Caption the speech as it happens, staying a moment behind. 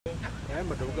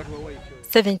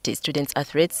70 student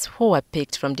athletes who were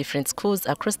picked from different schools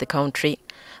across the country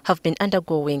have been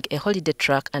undergoing a holiday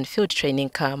track and field training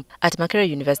camp at Makerere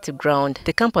University ground.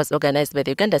 The camp was organized by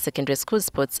the Uganda Secondary School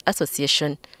Sports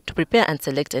Association to prepare and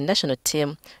select a national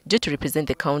team due to represent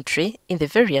the country in the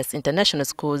various international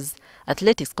schools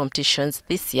athletics competitions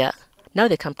this year. Now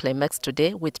the camp climax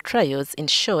today with trials in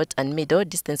short and middle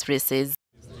distance races.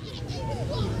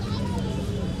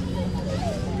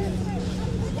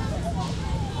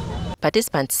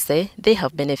 Participants say they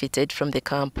have benefited from the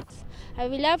camp. I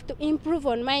will have to improve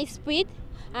on my speed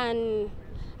and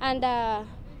the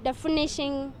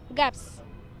finishing gaps.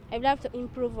 I will have to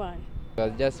improve on. It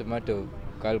was just a matter of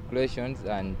calculations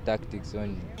and tactics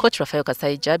only. Coach Rafael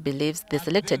Kasaija believes the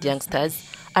selected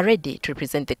youngsters are ready to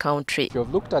represent the country. If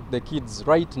you've looked at the kids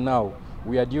right now,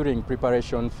 we are during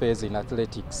preparation phase in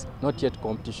athletics, not yet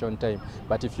competition time.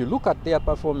 But if you look at their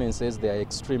performances, they are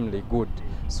extremely good.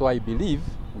 So I believe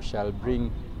we shall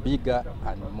bring bigger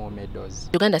and more medals.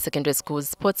 Uganda Secondary Schools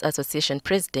Sports Association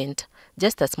President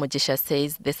Justus Mojisha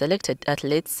says the selected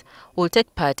athletes will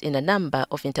take part in a number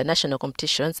of international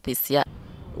competitions this year.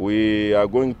 We are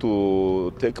going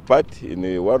to take part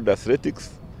in world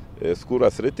athletics, school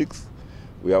athletics.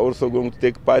 We are also going to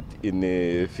take part in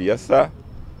FIASA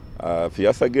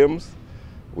Games.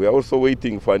 We are also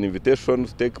waiting for an invitation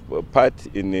to take part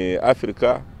in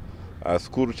Africa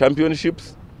school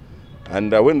championships.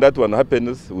 And when that one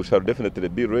happens, we shall definitely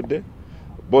be ready,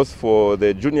 both for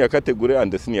the junior category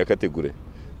and the senior category.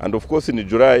 And of course, in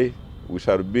July, we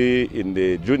shall be in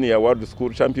the Junior World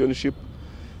School Championship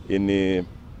in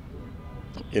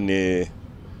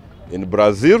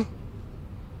Brazil.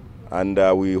 And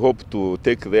we hope to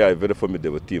take there a very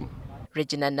formidable team.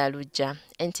 Regina Naluja,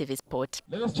 NTV Sport.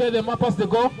 Let us try the map as they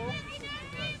go.